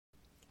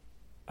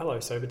Hello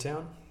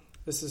Sobertown,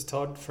 this is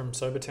Todd from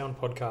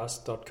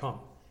SobertownPodcast.com.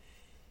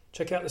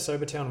 Check out the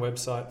Sobertown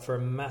website for a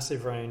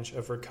massive range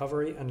of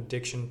recovery and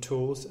addiction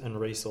tools and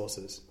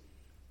resources.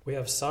 We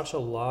have such a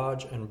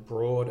large and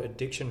broad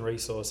addiction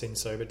resource in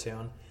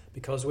Sobertown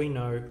because we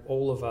know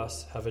all of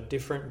us have a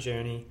different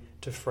journey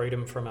to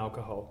freedom from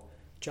alcohol,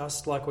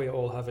 just like we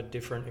all have a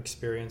different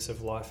experience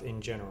of life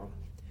in general.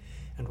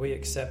 And we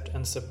accept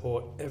and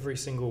support every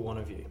single one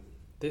of you.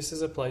 This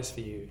is a place for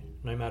you.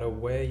 No matter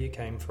where you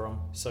came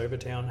from,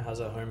 Sobertown has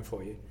a home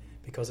for you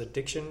because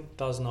addiction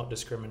does not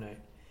discriminate.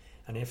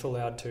 And if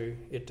allowed to,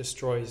 it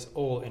destroys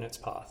all in its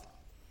path.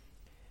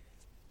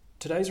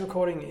 Today's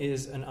recording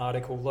is an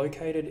article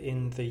located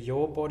in the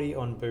Your Body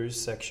on Booze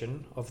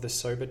section of the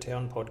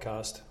Sobertown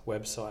podcast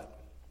website,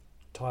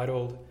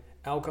 titled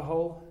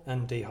Alcohol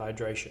and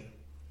Dehydration.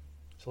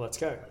 So let's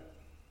go.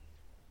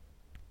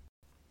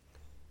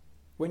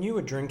 When you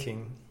were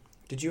drinking,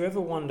 did you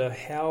ever wonder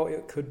how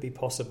it could be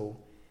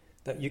possible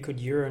that you could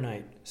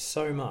urinate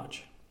so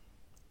much?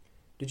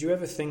 Did you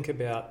ever think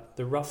about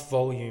the rough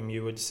volume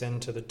you would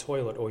send to the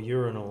toilet or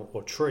urinal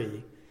or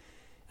tree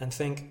and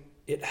think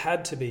it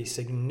had to be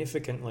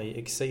significantly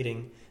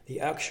exceeding the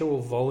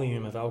actual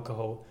volume of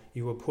alcohol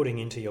you were putting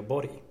into your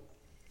body?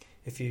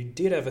 If you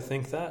did ever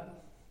think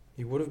that,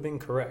 you would have been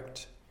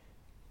correct.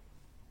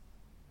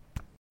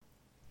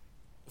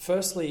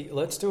 Firstly,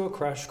 let's do a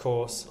crash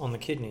course on the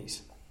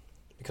kidneys,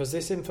 because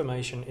this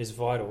information is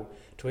vital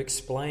to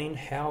explain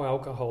how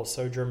alcohol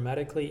so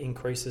dramatically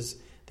increases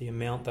the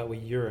amount that we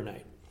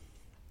urinate.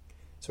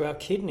 So our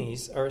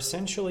kidneys are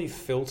essentially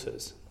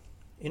filters.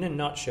 In a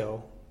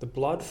nutshell, the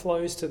blood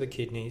flows to the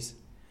kidneys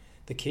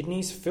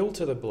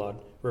filter the blood,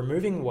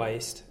 removing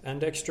waste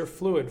and extra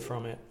fluid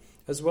from it,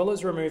 as well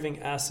as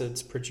removing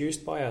acids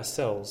produced by our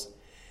cells,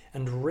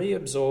 and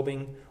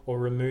reabsorbing or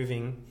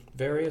removing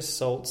various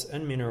salts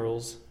and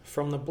minerals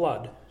from the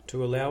blood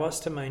to allow us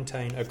to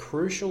maintain a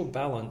crucial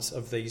balance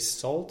of these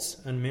salts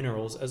and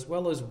minerals as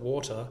well as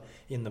water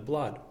in the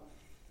blood.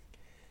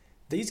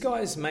 These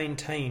guys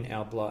maintain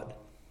our blood.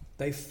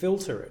 They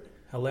filter it,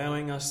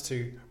 allowing us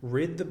to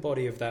rid the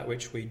body of that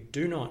which we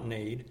do not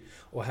need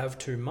or have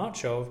too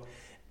much of,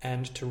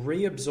 and to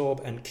reabsorb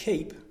and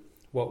keep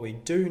what we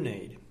do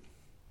need.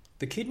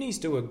 The kidneys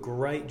do a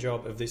great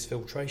job of this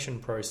filtration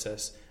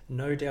process,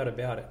 no doubt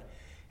about it.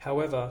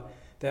 However,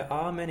 there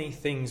are many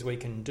things we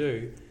can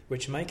do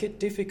which make it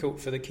difficult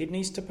for the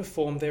kidneys to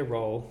perform their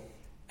role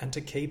and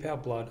to keep our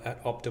blood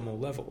at optimal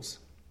levels.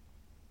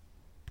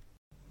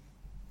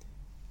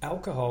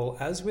 Alcohol,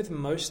 as with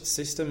most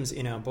systems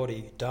in our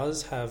body,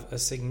 does have a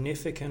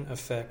significant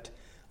effect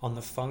on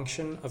the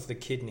function of the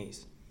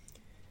kidneys.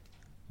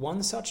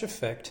 One such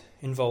effect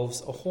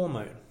involves a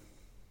hormone.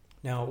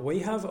 Now, we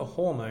have a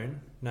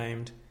hormone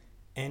named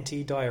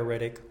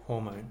antidiuretic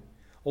hormone,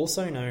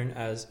 also known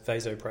as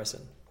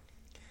vasopressin.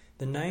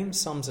 The name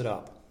sums it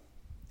up,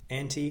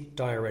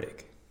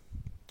 antidiuretic.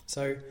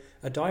 So,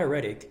 a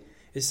diuretic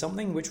is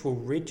something which will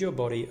rid your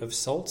body of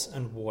salts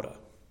and water.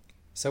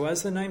 So,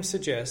 as the name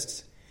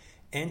suggests,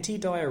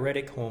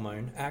 antidiuretic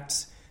hormone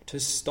acts to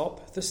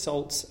stop the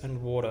salts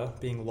and water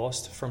being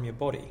lost from your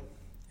body.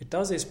 It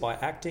does this by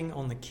acting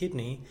on the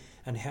kidney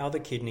and how the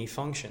kidney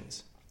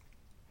functions.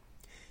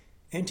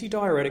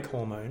 Antidiuretic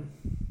hormone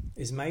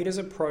is made as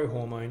a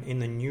prohormone in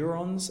the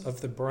neurons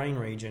of the brain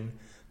region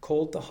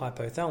called the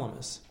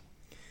hypothalamus,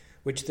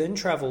 which then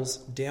travels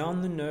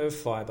down the nerve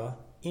fibre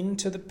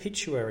into the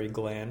pituitary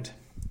gland,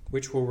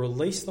 which will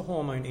release the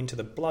hormone into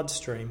the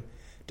bloodstream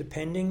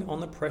depending on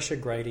the pressure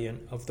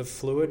gradient of the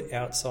fluid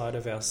outside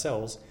of our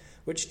cells,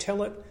 which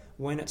tell it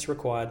when it's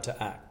required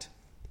to act.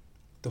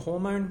 The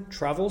hormone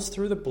travels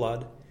through the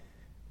blood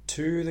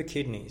to the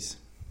kidneys,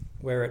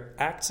 where it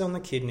acts on the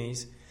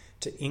kidneys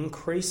to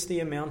increase the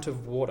amount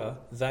of water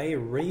they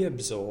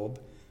reabsorb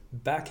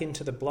back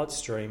into the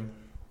bloodstream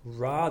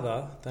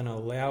rather than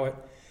allow it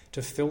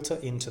to filter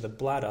into the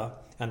bladder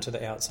and to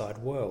the outside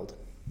world.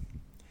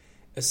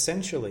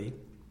 Essentially,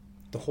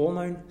 the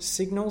hormone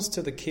signals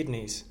to the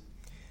kidneys.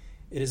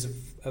 It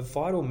is a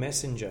vital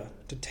messenger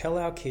to tell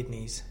our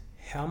kidneys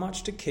how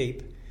much to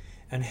keep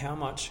and how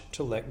much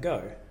to let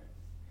go.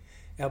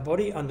 Our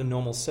body, under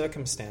normal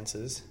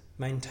circumstances,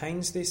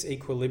 maintains this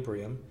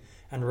equilibrium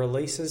and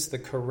releases the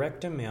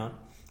correct amount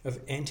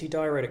of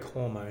antidiuretic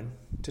hormone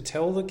to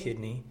tell the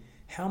kidney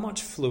how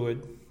much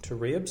fluid to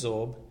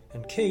reabsorb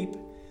and keep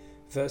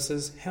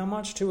versus how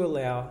much to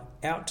allow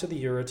out to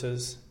the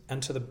ureters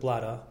and to the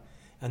bladder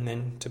and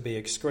then to be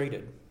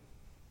excreted.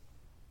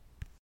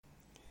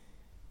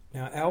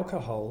 Now,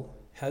 alcohol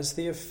has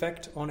the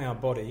effect on our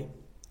body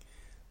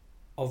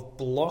of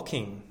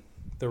blocking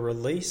the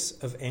release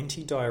of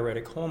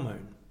antidiuretic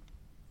hormone.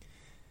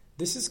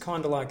 This is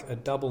kind of like a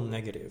double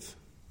negative.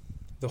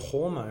 The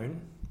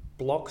hormone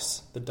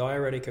blocks the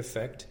diuretic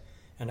effect,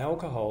 and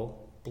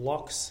alcohol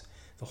blocks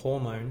the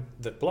hormone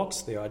that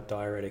blocks the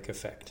diuretic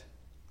effect.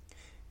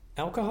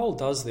 Alcohol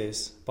does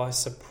this by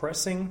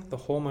suppressing the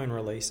hormone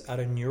release at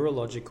a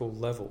neurological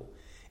level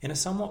in a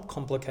somewhat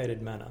complicated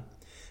manner.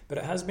 but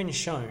it has been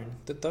shown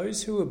that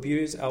those who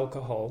abuse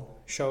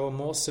alcohol show a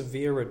more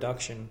severe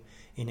reduction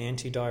in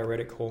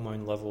antidiuretic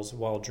hormone levels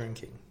while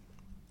drinking.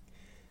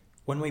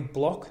 When we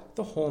block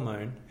the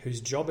hormone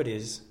whose job it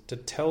is to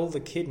tell the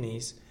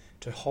kidneys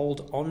to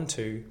hold on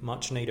to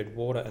much needed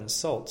water and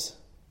salts,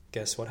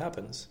 guess what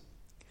happens?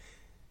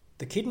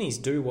 The kidneys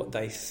do what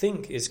they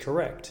think is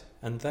correct,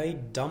 and they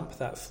dump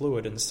that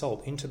fluid and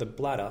salt into the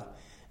bladder,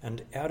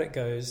 and out it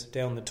goes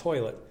down the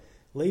toilet,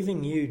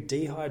 leaving you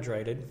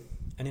dehydrated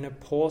and in a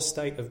poor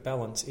state of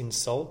balance in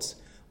salts,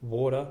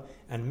 water,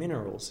 and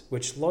minerals,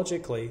 which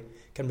logically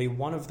can be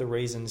one of the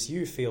reasons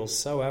you feel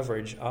so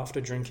average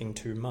after drinking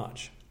too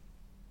much.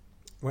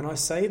 When I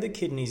say the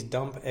kidneys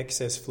dump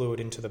excess fluid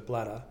into the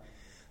bladder,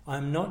 I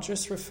am not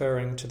just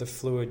referring to the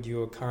fluid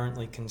you are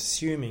currently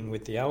consuming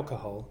with the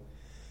alcohol.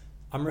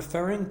 I'm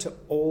referring to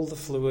all the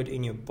fluid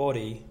in your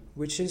body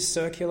which is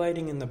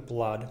circulating in the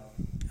blood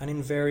and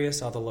in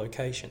various other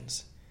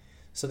locations.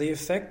 So the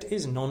effect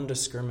is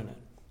non-discriminate.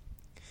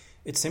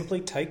 It simply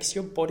takes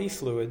your body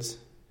fluids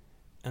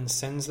and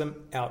sends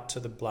them out to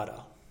the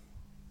bladder.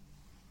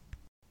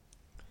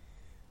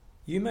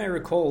 You may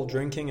recall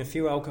drinking a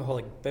few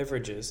alcoholic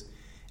beverages,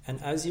 and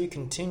as you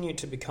continue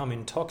to become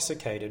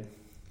intoxicated,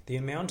 the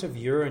amount of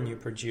urine you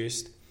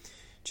produced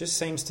just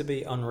seems to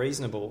be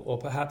unreasonable or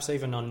perhaps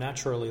even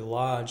unnaturally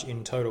large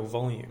in total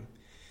volume.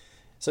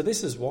 So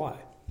this is why.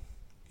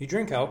 You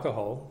drink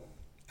alcohol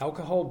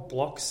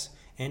blocks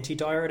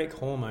antidiuretic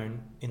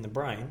hormone in the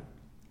brain.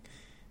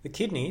 The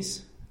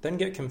kidneys then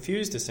get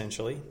confused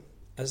essentially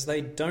as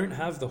they don't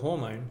have the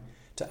hormone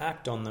to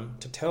act on them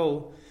to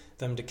tell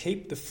them to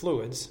keep the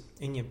fluids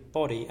in your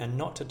body and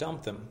not to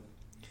dump them.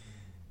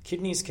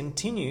 Kidneys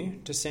continue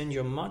to send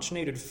your much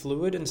needed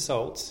fluid and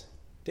salts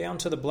down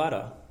to the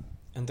bladder,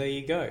 and there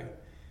you go.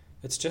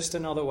 It's just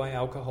another way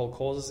alcohol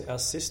causes our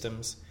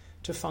systems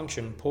to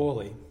function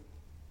poorly.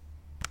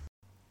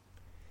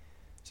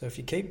 So if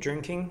you keep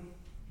drinking,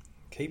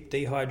 keep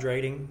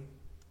dehydrating,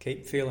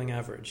 keep feeling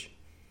average.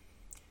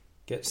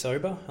 Get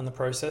sober and the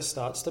process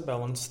starts to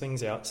balance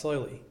things out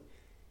slowly.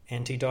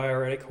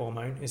 Antidiuretic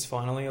hormone is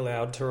finally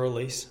allowed to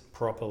release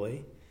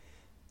properly.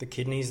 The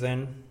kidneys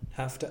then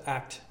have to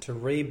act to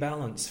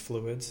rebalance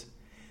fluids,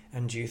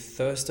 and you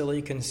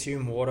thirstily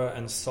consume water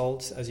and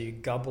salts as you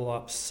gobble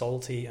up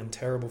salty and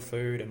terrible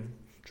food and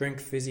drink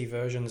fizzy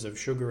versions of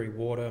sugary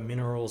water,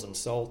 minerals and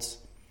salts.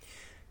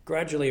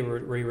 Gradually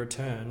we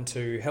return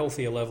to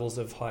healthier levels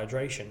of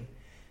hydration,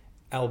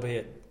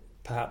 albeit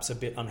perhaps a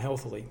bit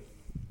unhealthily,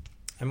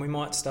 and we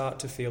might start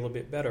to feel a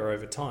bit better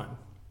over time.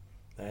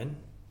 Then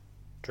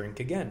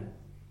drink again,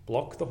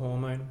 block the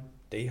hormone,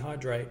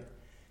 dehydrate,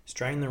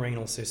 strain the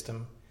renal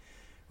system,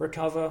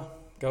 recover,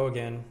 go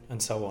again,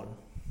 and so on.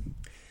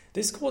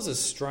 This causes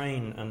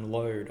strain and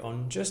load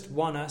on just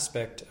one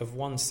aspect of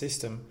one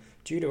system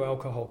due to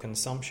alcohol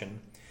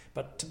consumption.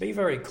 But to be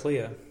very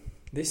clear,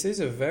 this is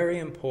a very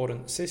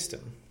important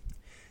system.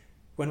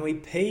 When we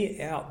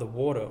pee out the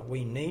water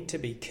we need to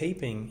be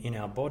keeping in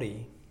our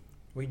body,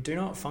 we do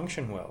not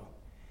function well.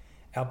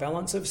 Our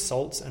balance of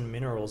salts and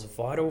minerals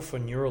vital for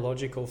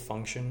neurological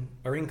function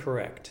are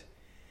incorrect.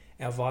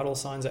 Our vital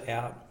signs are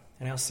out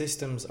and our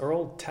systems are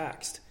all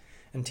taxed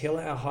until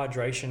our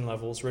hydration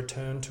levels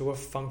return to a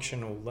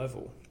functional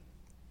level.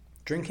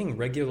 Drinking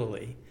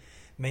regularly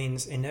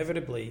means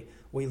inevitably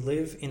we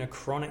live in a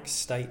chronic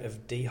state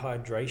of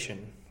dehydration,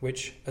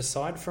 which,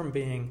 aside from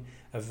being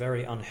a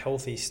very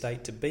unhealthy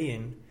state to be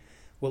in,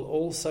 will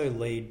also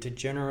lead to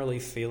generally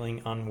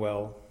feeling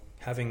unwell,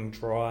 having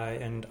dry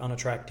and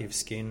unattractive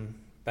skin,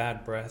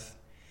 bad breath,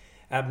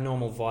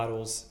 abnormal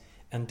vitals,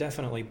 and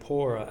definitely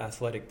poorer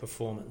athletic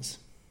performance.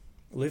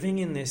 Living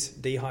in this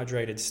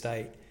dehydrated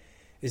state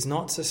is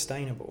not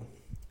sustainable,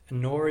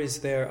 nor is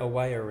there a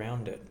way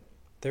around it.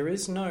 There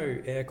is no,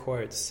 air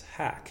quotes,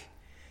 hack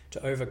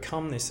to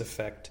overcome this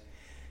effect,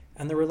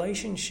 and the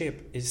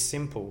relationship is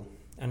simple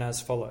and as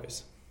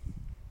follows.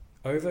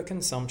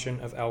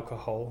 Overconsumption of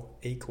alcohol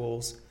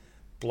equals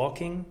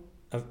blocking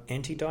of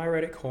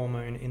antidiuretic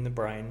hormone in the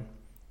brain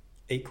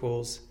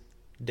equals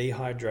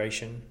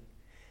dehydration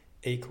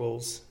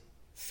equals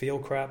feel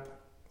crap,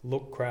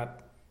 look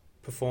crap,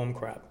 perform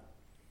crap.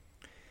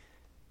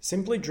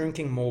 Simply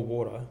drinking more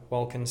water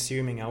while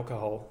consuming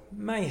alcohol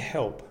may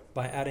help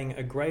by adding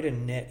a greater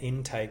net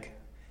intake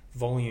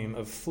volume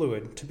of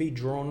fluid to be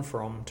drawn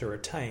from to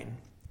retain.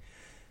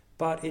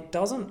 But it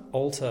doesn't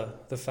alter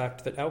the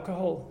fact that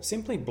alcohol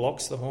simply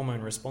blocks the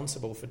hormone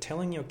responsible for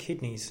telling your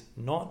kidneys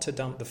not to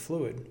dump the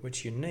fluid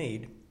which you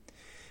need.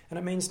 And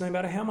it means no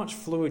matter how much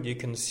fluid you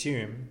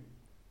consume,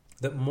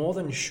 that more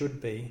than should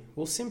be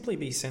will simply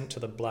be sent to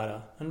the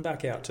bladder and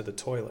back out to the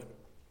toilet.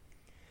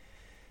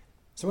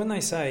 So when they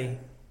say,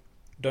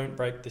 "Don't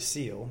break the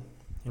seal,"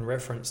 in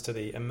reference to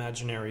the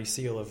imaginary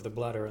seal of the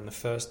bladder in the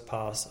first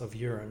pass of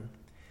urine,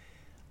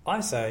 I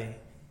say,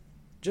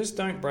 just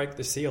don't break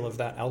the seal of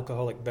that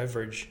alcoholic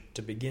beverage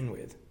to begin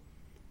with.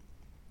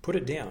 Put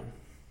it down.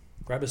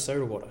 Grab a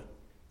soda water.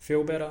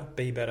 Feel better,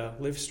 be better,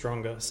 live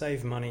stronger,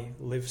 save money,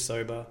 live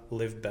sober,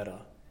 live better.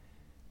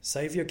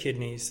 Save your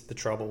kidneys the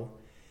trouble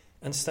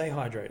and stay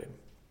hydrated.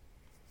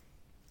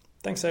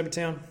 Thanks,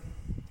 Sabertown.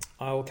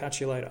 I will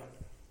catch you later.